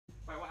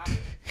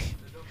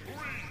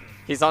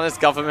He's on his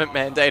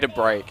government-mandated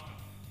break.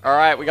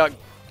 Alright, we got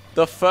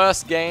the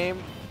first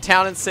game,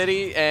 Town and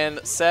City, and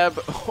Seb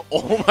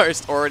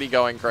almost already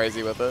going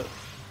crazy with it.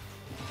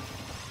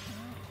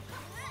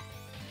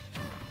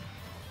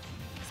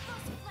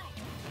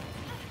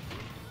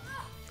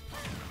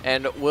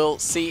 And we'll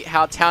see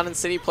how Town and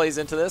City plays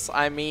into this.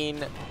 I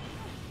mean,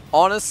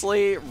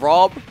 honestly,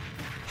 R.O.B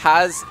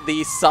has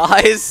the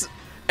size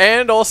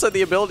and also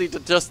the ability to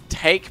just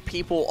take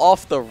people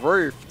off the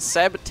roof.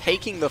 Seb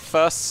taking the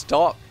first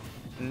stop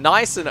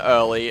nice and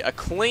early, a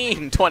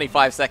clean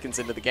 25 seconds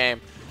into the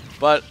game.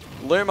 But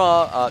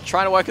Luma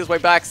trying to work his way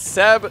back.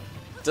 Seb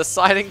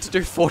deciding to do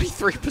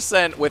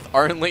 43% with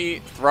only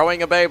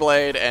throwing a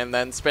Beyblade and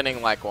then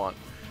spinning like one.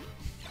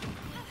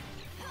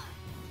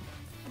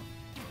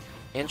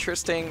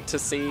 Interesting to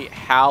see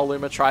how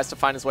Luma tries to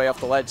find his way off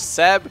the ledge.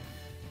 Seb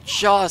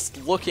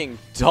just looking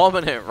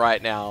dominant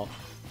right now.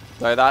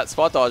 Though that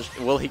spot dodge,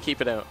 will he keep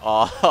it in?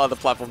 Oh, the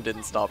platform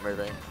didn't stop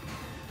moving.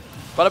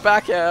 But a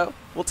back air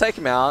will take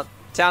him out.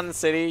 Town and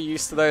City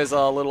used to those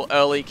little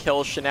early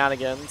kill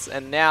shenanigans.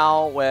 And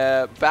now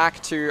we're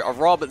back to a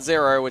R.O.B at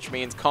 0, which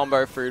means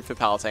combo food for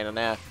Palutena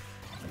now.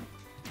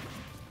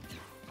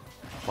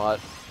 But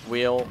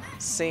we'll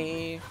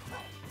see.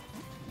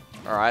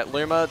 Alright,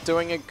 Luma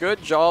doing a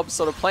good job,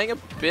 sort of playing a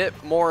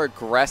bit more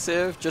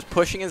aggressive, just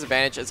pushing his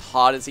advantage as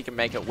hard as he can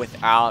make it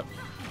without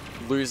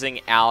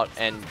losing out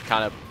and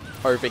kind of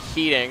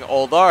overheating.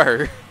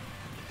 Although,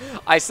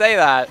 I say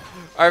that,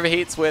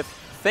 overheats with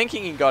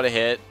thinking he got a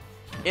hit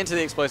into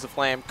the explosive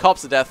flame,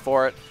 cops a death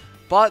for it,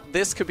 but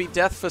this could be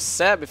death for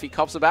Seb if he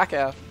cops a back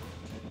air.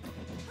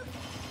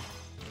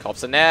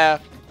 Cops a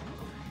nair.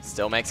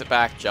 Still makes it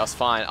back just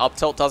fine. Up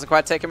tilt doesn't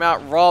quite take him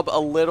out. R.O.B a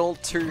little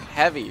too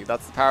heavy.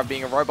 That's the power of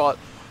being a robot.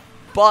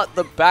 But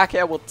the back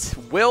air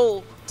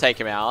will take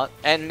him out.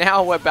 And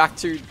now we're back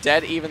to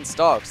dead even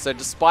stock. So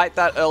despite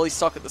that early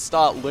stock at the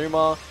start,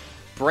 Luma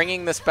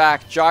bringing this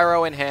back,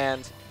 gyro in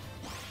hand.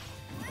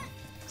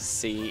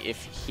 See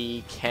if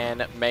he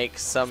can make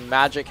some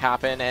magic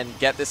happen and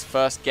get this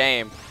first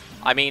game.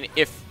 I mean,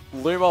 if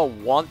Luma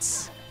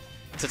wants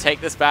to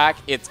take this back,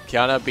 it's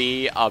gonna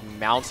be a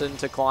mountain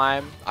to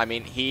climb. I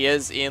mean, he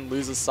is in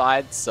loser's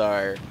side,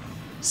 so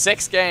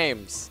 6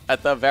 games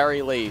at the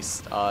very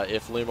least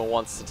if Luma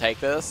wants to take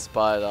this.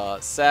 But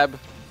Seb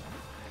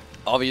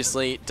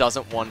obviously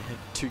doesn't want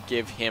to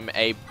give him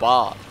a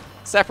bar.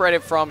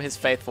 Separated from his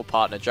faithful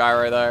partner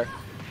Gyro though.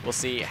 We'll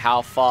see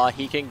how far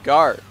he can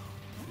go.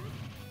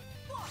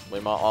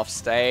 Luma off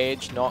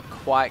stage, not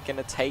quite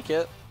gonna take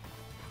it.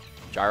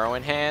 Gyro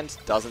in hand,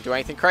 doesn't do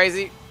anything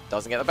crazy,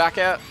 doesn't get the back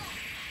out.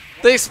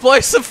 The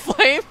explosive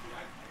flame.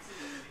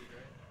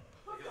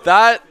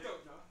 That.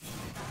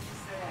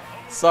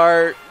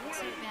 So,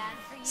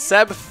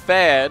 Seb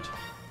fared.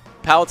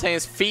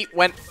 Palutena's feet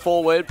went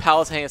forward.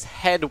 Palutena's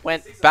head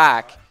went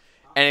back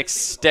and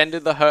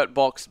extended the hurt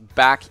box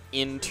back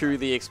into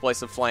the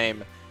explosive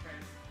flame,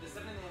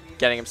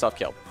 getting himself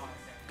killed.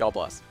 God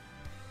bless.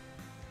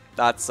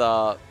 That's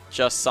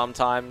just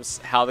sometimes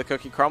how the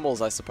cookie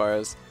crumbles, I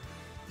suppose.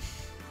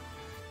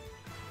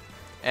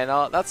 And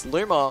that's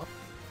Luma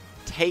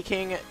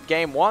taking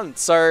game 1.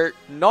 So,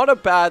 not a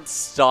bad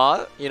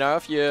start. You know,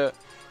 if you're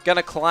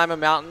gonna climb a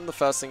mountain, the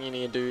first thing you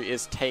need to do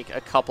is take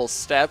a couple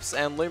steps,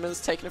 and Luma's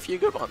taken a few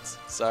good ones.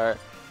 So,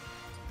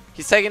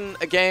 he's taken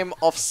a game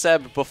off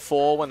Seb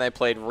before when they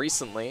played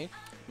recently.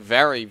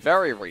 Very,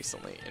 very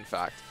recently, in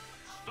fact.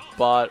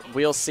 But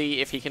we'll see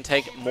if he can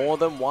take more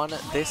than one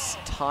this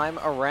time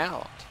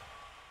around.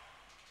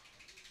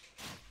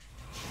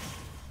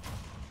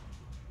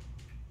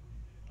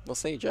 We'll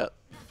see, Jet.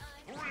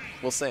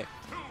 We'll see.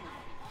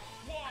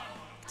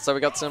 So we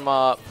got some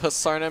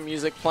Persona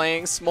music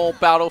playing, small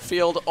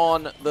battlefield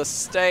on the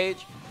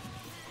stage,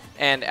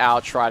 and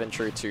our tried and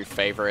true 2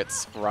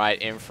 favorites right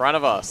in front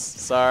of us.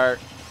 So,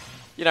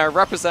 you know,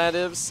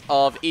 representatives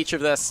of each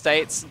of their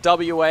states,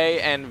 WA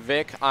and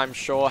Vic, I'm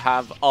sure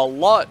have a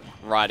lot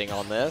riding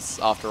on this.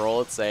 After all,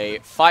 it's a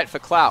fight for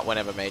clout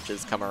whenever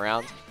majors come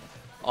around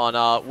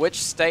on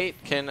which state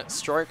can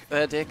stroke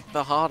their dick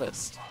the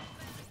hardest.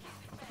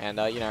 And,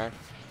 you know,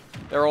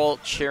 they're all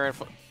cheering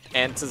for...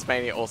 And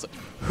Tasmania also.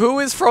 Who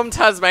is from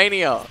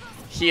Tasmania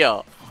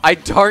here? I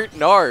don't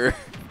know.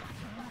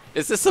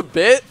 Is this a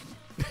bit?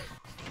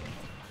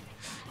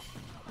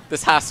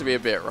 This has to be a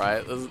bit,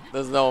 right?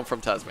 There's no one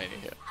from Tasmania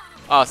here.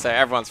 Oh, so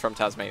everyone's from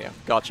Tasmania.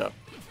 Gotcha.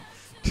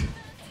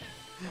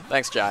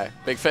 Thanks, Jai.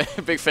 Big fan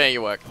of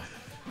your work.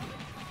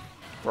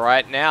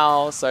 Right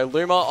now, so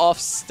Luma off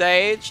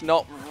stage.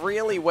 Not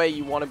really where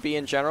you want to be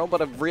in general,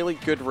 but a really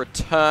good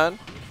return.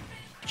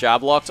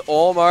 Jab locked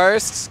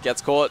almost.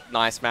 Gets caught.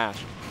 Nice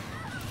mash.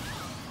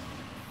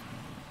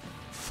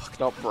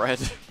 Not bread.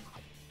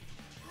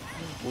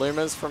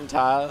 Luma's from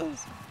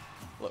Taz.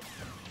 Look,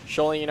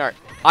 surely you know.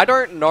 I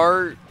don't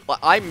know. Like,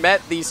 I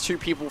met these 2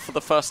 people for the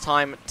first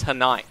time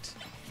tonight.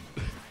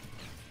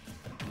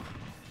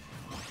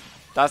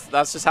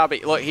 That's just how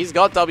big. Look, he's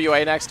got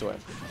WA next to him.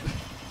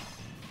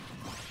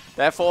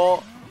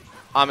 Therefore,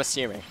 I'm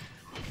assuming.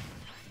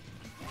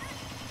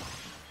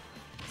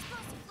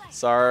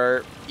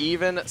 So,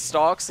 even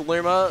stocks.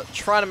 Luma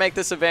trying to make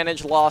this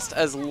advantage last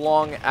as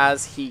long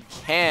as he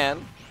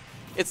can.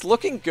 It's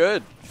looking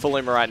good for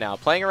Luma right now.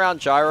 Playing around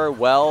Gyro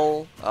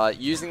well,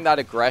 using that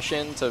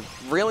aggression to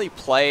really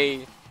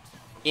play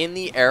in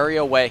the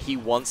area where he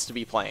wants to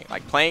be playing.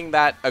 Like, playing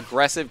that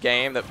aggressive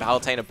game that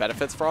Palutena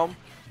benefits from,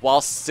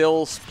 while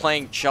still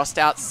playing just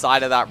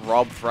outside of that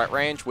R.O.B threat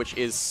range, which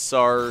is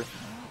so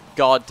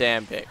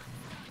goddamn big.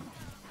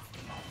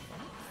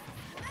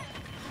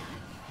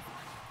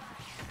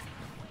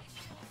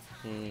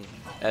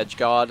 Edge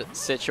guard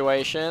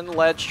situation,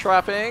 ledge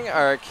trapping,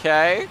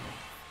 okay.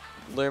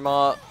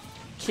 Luma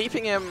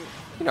keeping him,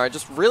 you know,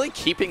 just really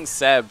keeping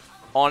Seb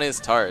on his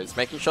toes,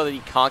 making sure that he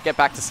can't get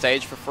back to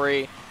stage for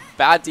free.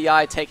 Bad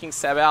DI taking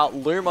Seb out.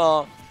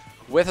 Luma,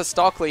 with a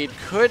stock lead,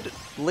 could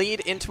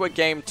lead into a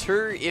game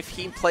 2 if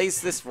he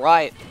plays this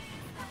right.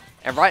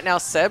 And right now,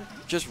 Seb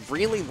just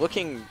really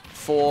looking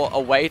for a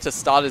way to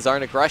start his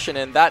own aggression,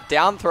 and that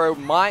down throw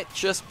might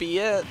just be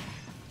it.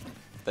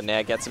 The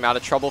Nair gets him out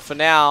of trouble for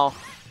now.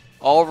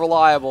 All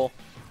reliable.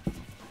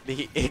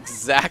 The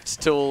exact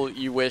tool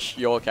you wish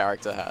your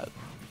character had.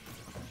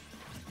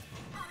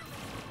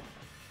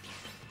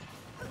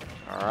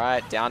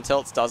 Alright, down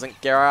tilts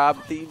doesn't grab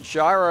the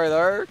gyro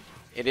though.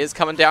 It is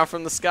coming down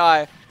from the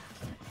sky.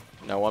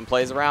 No one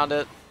plays around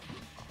it.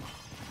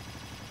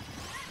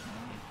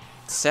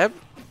 Seb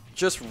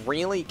just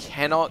really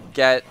cannot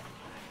get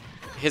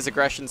his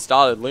aggression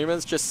started.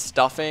 Luma's just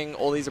stuffing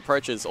all these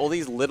approaches, all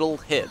these little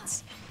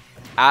hits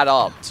add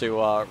up to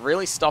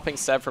really stopping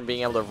Seb from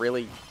being able to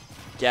really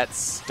get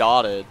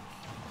started.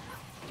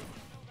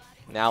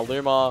 Now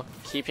Luma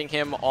keeping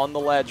him on the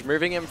ledge,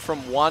 moving him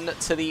from one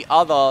to the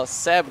other.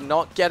 Seb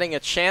not getting a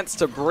chance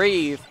to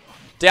breathe.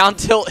 Down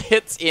tilt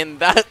hits in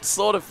that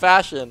sort of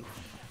fashion.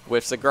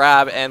 Whiffs a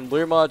grab, and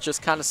Luma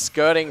just kind of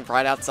skirting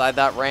right outside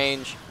that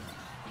range.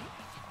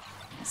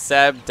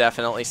 Seb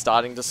definitely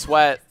starting to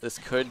sweat. This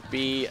could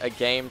be a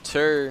game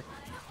 2.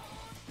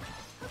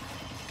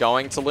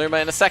 Going to Luma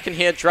in a second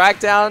here. Drag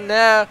down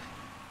there.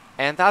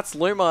 And that's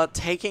Luma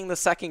taking the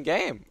second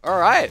game.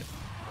 Alright.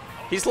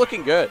 He's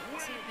looking good.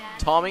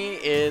 Tommy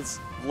is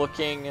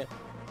looking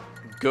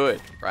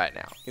good right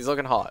now. He's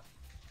looking hot.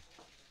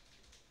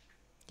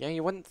 Yeah,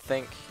 you wouldn't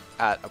think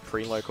at a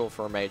pre-local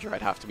for a major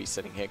I'd have to be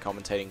sitting here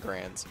commentating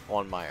grands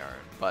on my own.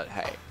 But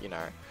hey, you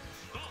know,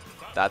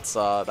 that's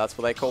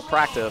what they call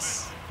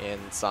practice in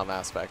some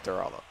aspect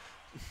or other.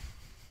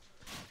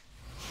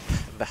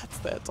 That's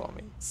there,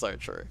 Tommy. So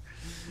true.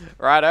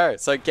 Righto,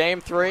 so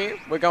game 3,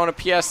 we're going to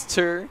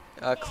PS2.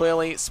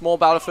 Clearly, small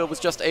battlefield was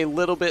just a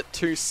little bit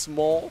too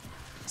small.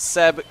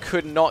 Seb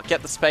could not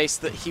get the space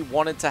that he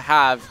wanted to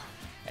have,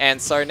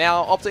 and so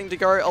now opting to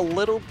go a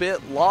little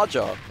bit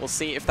larger. We'll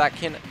see if that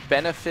can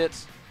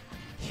benefit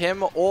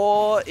him,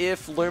 or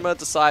if Luma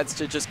decides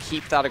to just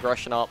keep that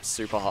aggression up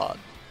super hard.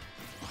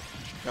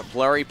 Got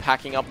Blurry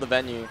packing up the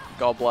venue,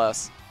 God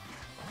bless.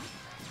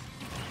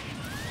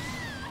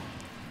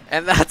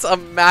 And that's a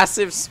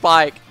massive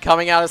spike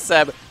coming out of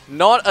Seb.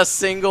 Not a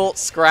single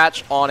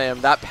scratch on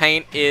him. That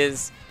paint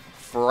is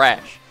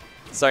fresh.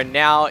 So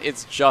now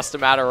it's just a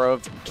matter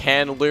of,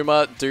 can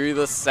Luma do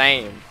the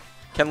same?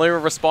 Can Luma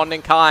respond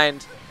in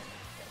kind?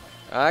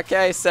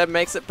 Okay, Seb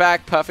makes it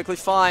back perfectly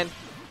fine.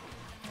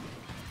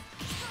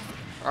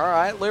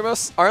 Alright,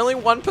 Luma's only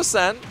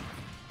 1%.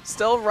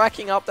 Still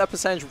racking up that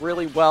percentage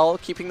really well,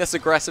 keeping this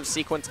aggressive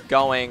sequence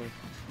going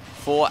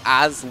for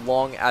as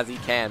long as he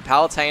can.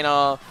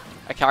 Palutena,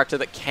 a character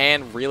that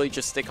can really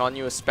just stick on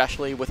you,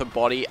 especially with a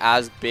body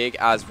as big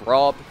as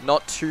R.O.B.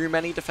 Not too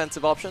many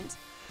defensive options.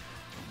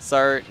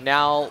 So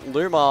now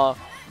Luma,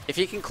 if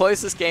he can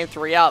close this game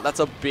 3 out, that's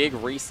a big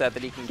reset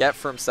that he can get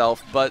for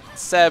himself. But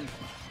Seb,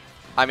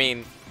 I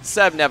mean,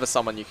 Seb never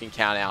someone you can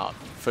count out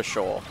for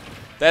sure.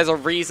 There's a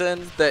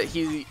reason that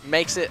he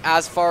makes it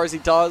as far as he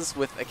does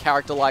with a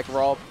character like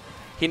R.O.B.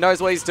 He knows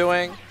what he's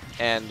doing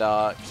and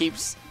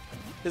keeps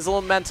his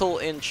little mental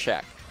in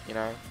check. You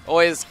know,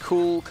 always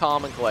cool,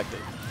 calm, and collected.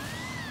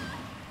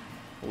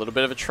 A little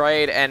bit of a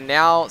trade, and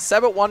now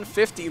Seb at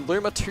 150,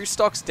 Luma 2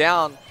 stocks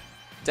down.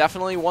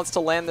 Definitely wants to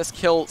land this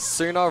kill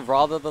sooner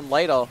rather than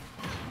later.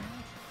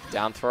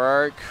 Down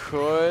throw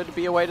could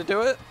be a way to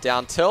do it.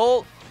 Down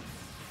tilt.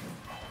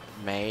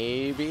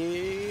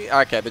 Maybe.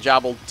 Okay, the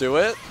jab will do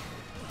it.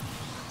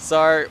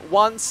 So,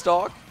 1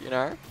 stock, you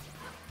know.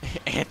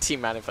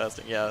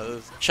 Anti-manifesting, yeah.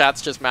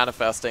 Chat's just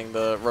manifesting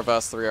the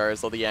reverse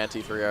 3-0s or the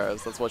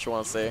anti-3-0s. That's what you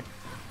want to see.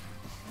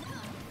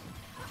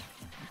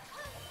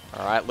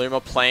 Alright, Luma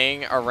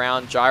playing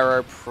around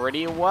Gyro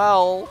pretty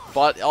well,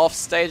 but off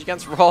stage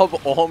against R.O.B.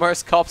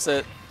 almost cops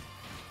it.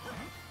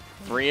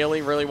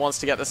 Really, really wants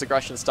to get this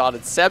aggression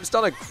started. Seb's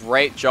done a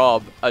great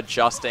job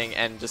adjusting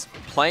and just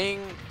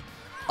playing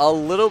a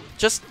little,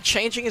 just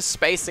changing his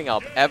spacing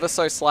up ever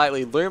so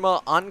slightly.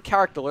 Luma,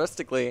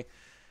 uncharacteristically,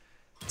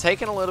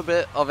 taking a little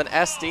bit of an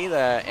SD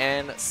there,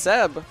 and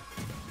Seb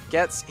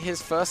gets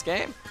his first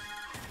game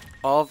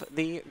of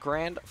the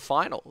Grand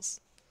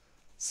Finals.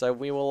 So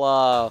we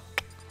will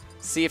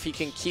see if he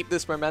can keep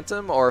this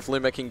momentum, or if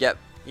Luma can get,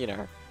 you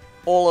know,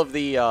 all of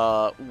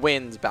the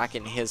wins back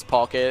in his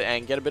pocket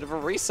and get a bit of a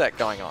reset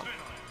going on.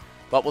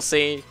 But we'll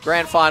see.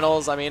 Grand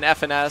Finals, I mean,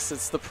 FNS,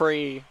 it's the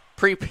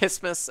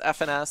pre-Pissmas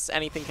FNS.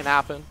 Anything can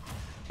happen.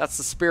 That's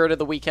the spirit of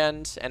the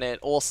weekend, and it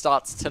all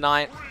starts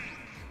tonight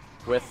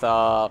with,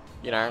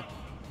 you know,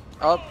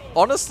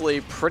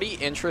 honestly, pretty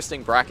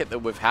interesting bracket that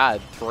we've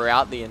had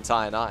throughout the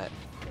entire night.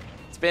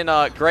 It's been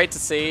great to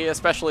see,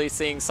 especially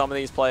seeing some of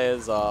these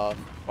players, or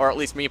at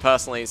least me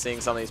personally,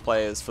 seeing some of these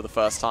players for the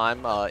first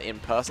time in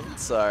person.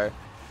 So,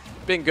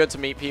 been good to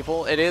meet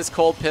people. It is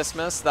called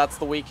Pissmas. That's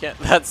the weekend.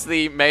 That's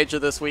the major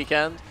this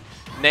weekend,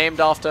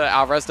 named after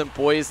our resident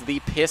boys, the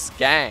Piss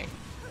Gang.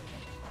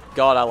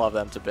 God, I love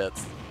them to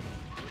bits.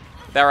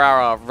 They're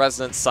our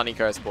resident Sunny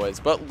Coast boys.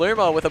 But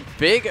Luma with a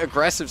big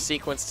aggressive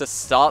sequence to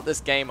start this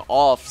game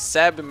off.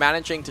 Seb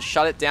managing to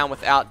shut it down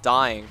without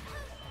dying.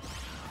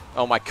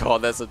 Oh my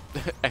god, there's an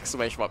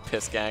exclamation mark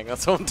Piss Gang.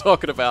 That's what I'm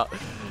talking about.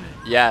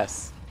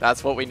 Yes,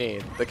 that's what we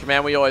need. The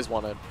command we always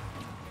wanted.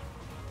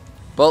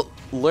 But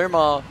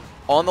Luma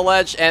on the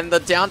ledge, and the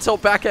down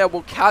tilt back air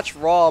will catch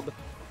R.O.B.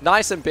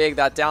 Nice and big,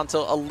 that down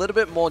tilt a little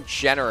bit more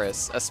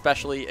generous,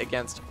 especially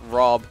against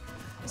R.O.B.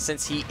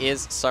 since he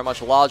is so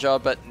much larger.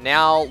 But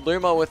now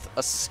Luma with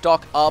a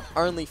stock up,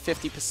 only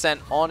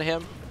 50% on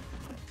him.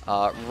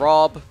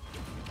 R.O.B.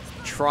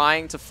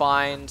 trying to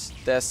find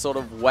their sort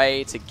of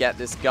way to get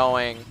this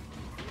going.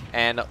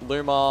 And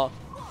Luma,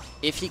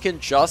 if he can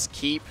just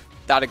keep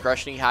that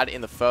aggression he had in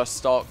the first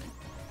stock,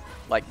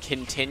 like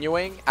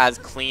continuing as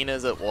clean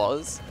as it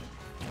was,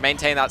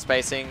 maintain that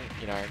spacing,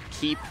 you know,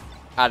 keep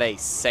at a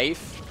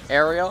safe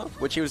area,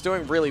 which he was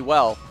doing really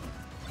well,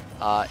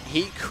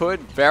 he could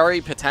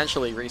very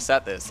potentially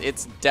reset this.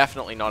 It's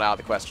definitely not out of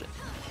the question.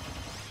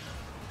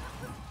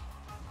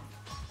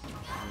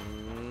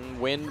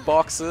 Wind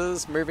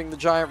boxes, moving the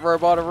giant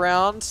robot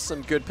around.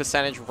 Some good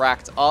percentage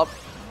racked up.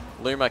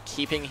 Luma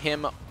keeping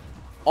him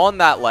on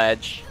that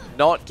ledge,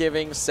 not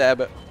giving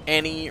Seb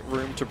any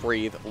room to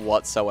breathe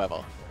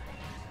whatsoever.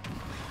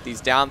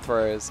 These down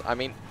throws, I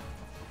mean,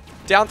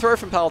 down throw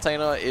from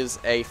Palutena is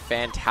a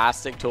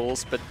fantastic tool,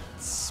 but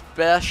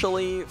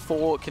especially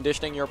for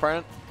conditioning your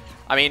opponent.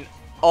 I mean,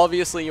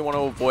 obviously you want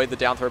to avoid the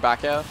down throw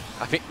back air.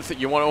 I think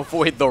you want to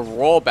avoid the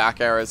raw back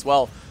air as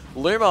well.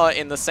 Luma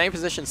in the same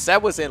position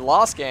Seb was in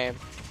last game.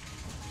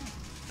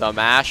 The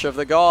mash of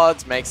the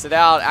gods makes it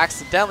out,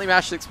 accidentally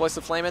mashes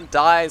Explosive Flame and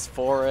dies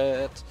for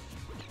it.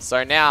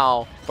 So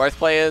now, both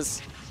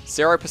players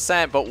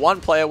 0%, but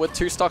one player with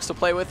 2 stocks to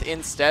play with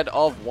instead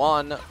of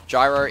 1.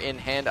 Gyro in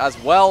hand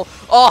as well.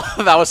 Oh,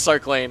 that was so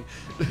clean.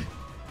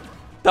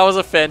 That was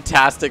a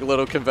fantastic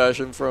little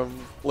conversion from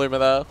Luma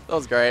there. That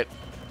was great.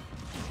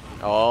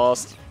 Oh,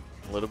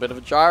 a little bit of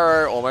a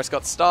gyro. Almost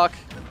got stuck.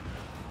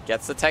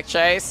 Gets the tech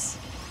chase.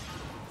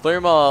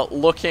 Luma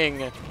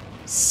looking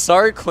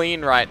so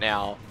clean right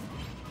now.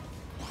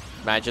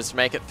 Manages to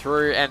make it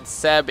through, and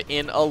Seb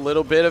in a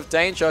little bit of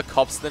danger.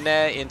 Cops the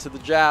nair into the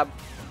jab.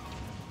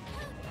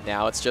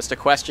 Now it's just a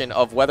question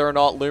of whether or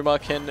not Luma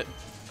can...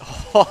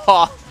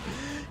 Oh,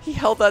 he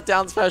held that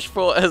down smash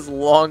for as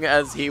long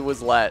as he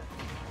was let.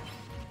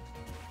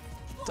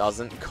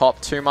 Doesn't cop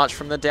too much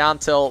from the down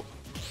tilt.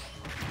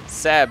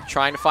 Seb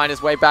trying to find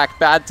his way back.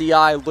 Bad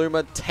DI.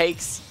 Luma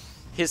takes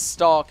his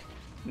stock.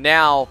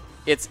 Now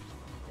it's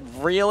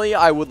really,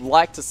 I would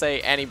like to say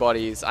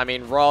anybody's. I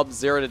mean, R.O.B.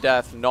 0 to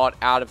death, not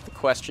out of the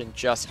question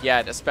just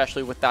yet,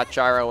 especially with that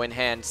gyro in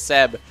hand.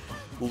 Seb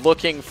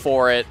looking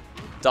for it,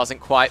 doesn't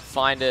quite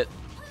find it,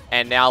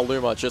 and now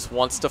Luma just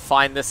wants to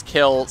find this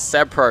kill.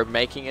 SebPro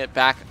making it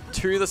back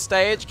to the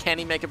stage. Can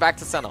he make it back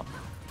to center?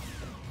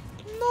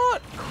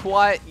 Not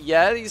quite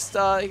yet. He's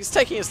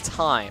taking his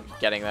time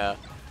getting there.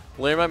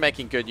 Luma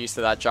making good use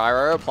of that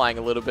gyro, applying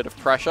a little bit of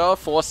pressure,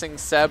 forcing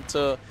Seb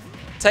to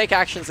take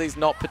actions he's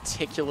not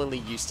particularly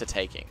used to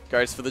taking.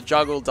 Goes for the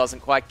juggle,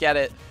 doesn't quite get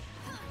it.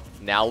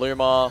 Now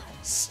Luma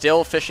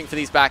still fishing for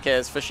these back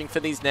airs, fishing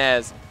for these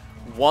nairs.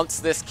 Wants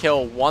this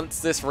kill, wants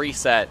this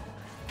reset.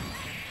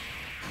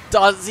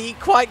 Does he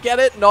quite get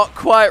it? Not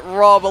quite.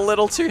 R.O.B. a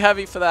little too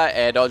heavy for that.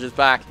 Air dodges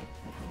back.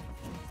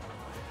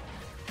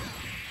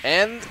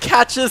 And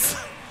catches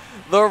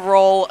the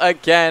roll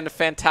again.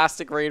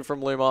 Fantastic read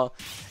from Luma.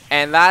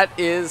 And that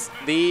is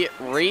the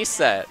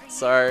reset.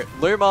 So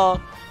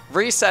Luma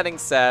resetting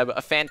Seb.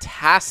 A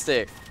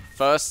fantastic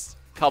first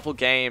couple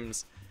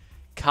games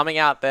coming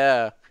out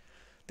there.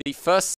 The first